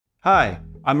Hi,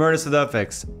 I'm Ernest with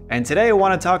UpFix, and today I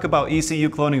want to talk about ECU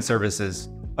cloning services.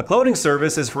 A cloning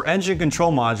service is for engine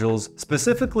control modules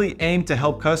specifically aimed to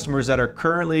help customers that are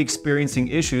currently experiencing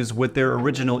issues with their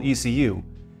original ECU.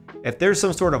 If there's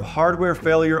some sort of hardware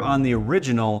failure on the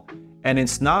original and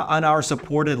it's not on our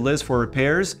supported list for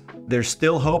repairs, there's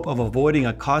still hope of avoiding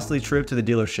a costly trip to the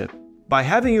dealership. By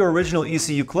having your original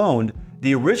ECU cloned,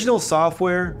 the original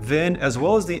software, VIN, as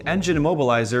well as the engine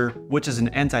immobilizer, which is an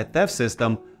anti-theft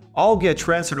system, all get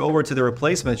transferred over to the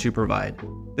replacements you provide.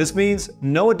 This means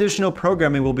no additional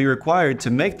programming will be required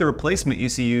to make the replacement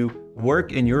ECU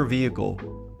work in your vehicle.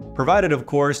 Provided, of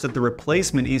course, that the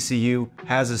replacement ECU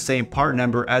has the same part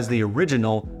number as the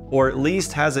original, or at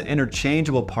least has an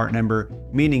interchangeable part number,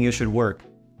 meaning it should work.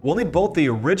 We'll need both the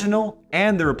original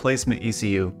and the replacement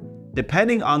ECU.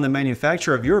 Depending on the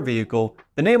manufacturer of your vehicle,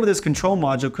 the name of this control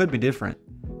module could be different.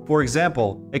 For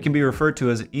example, it can be referred to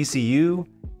as ECU,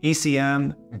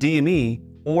 ECM, DME,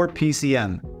 or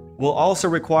PCM. We'll also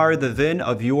require the VIN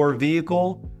of your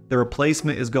vehicle the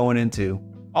replacement is going into.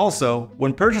 Also,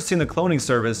 when purchasing the cloning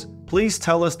service, please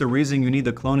tell us the reason you need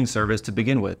the cloning service to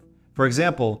begin with. For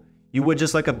example, you would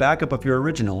just like a backup of your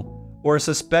original, or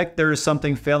suspect there is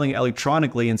something failing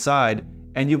electronically inside,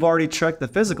 and you've already checked the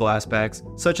physical aspects,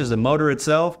 such as the motor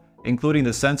itself, including the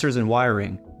sensors and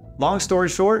wiring. Long story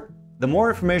short, the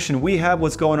more information we have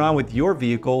what's going on with your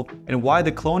vehicle and why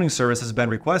the cloning service has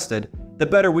been requested, the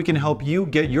better we can help you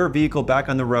get your vehicle back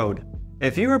on the road.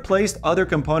 If you replaced other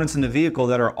components in the vehicle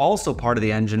that are also part of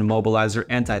the engine immobilizer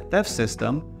anti-theft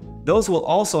system, those will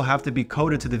also have to be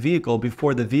coded to the vehicle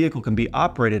before the vehicle can be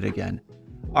operated again.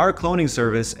 Our cloning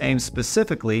service aims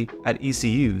specifically at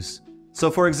ECUs.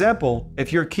 So for example,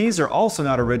 if your keys are also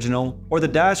not original or the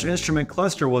dash instrument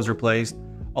cluster was replaced,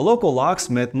 a local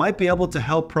locksmith might be able to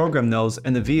help program those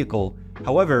in the vehicle.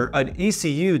 However, an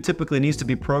ECU typically needs to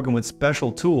be programmed with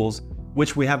special tools,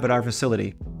 which we have at our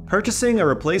facility. Purchasing a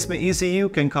replacement ECU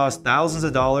can cost thousands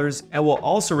of dollars and will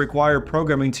also require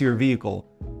programming to your vehicle.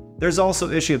 There's also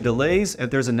issue of delays if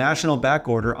there's a national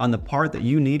backorder on the part that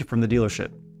you need from the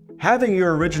dealership. Having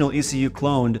your original ECU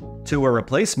cloned to a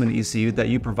replacement ECU that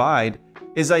you provide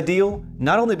is ideal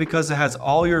not only because it has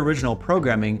all your original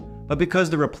programming, but because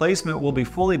the replacement will be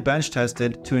fully bench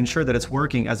tested to ensure that it's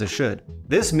working as it should.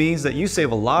 This means that you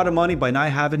save a lot of money by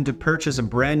not having to purchase a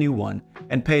brand new one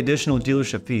and pay additional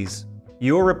dealership fees.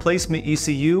 Your replacement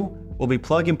ECU will be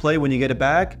plug and play when you get it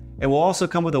back and will also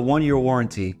come with a 1-year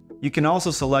warranty. You can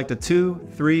also select a 2,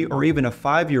 3, or even a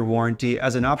 5-year warranty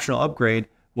as an optional upgrade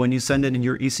when you send in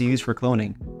your ECUs for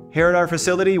cloning. Here at our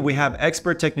facility, we have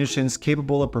expert technicians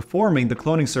capable of performing the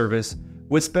cloning service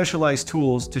with specialized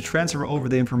tools to transfer over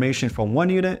the information from one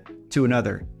unit to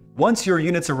another. Once your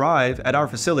units arrive at our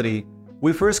facility,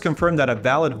 we first confirm that a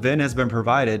valid VIN has been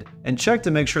provided and check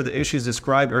to make sure the issues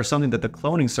described are something that the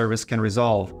cloning service can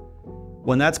resolve.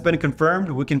 When that's been confirmed,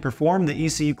 we can perform the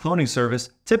ECU cloning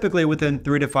service typically within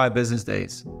 3 to 5 business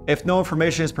days. If no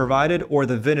information is provided or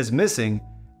the VIN is missing,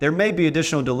 there may be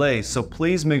additional delays, so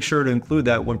please make sure to include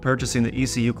that when purchasing the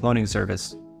ECU cloning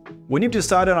service. When you've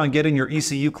decided on getting your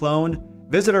ECU cloned,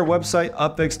 visit our website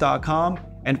UpFix.com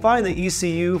and find the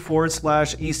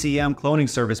ECU/ECM cloning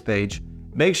service page.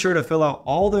 Make sure to fill out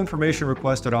all the information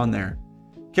requested on there.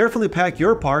 Carefully pack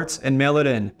your parts and mail it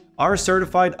in. Our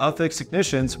certified UpFix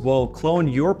technicians will clone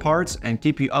your parts and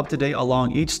keep you up to date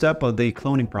along each step of the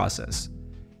cloning process.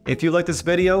 If you like this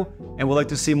video and would like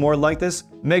to see more like this,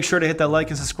 make sure to hit that like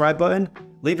and subscribe button.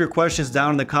 Leave your questions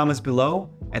down in the comments below,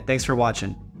 and thanks for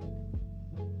watching.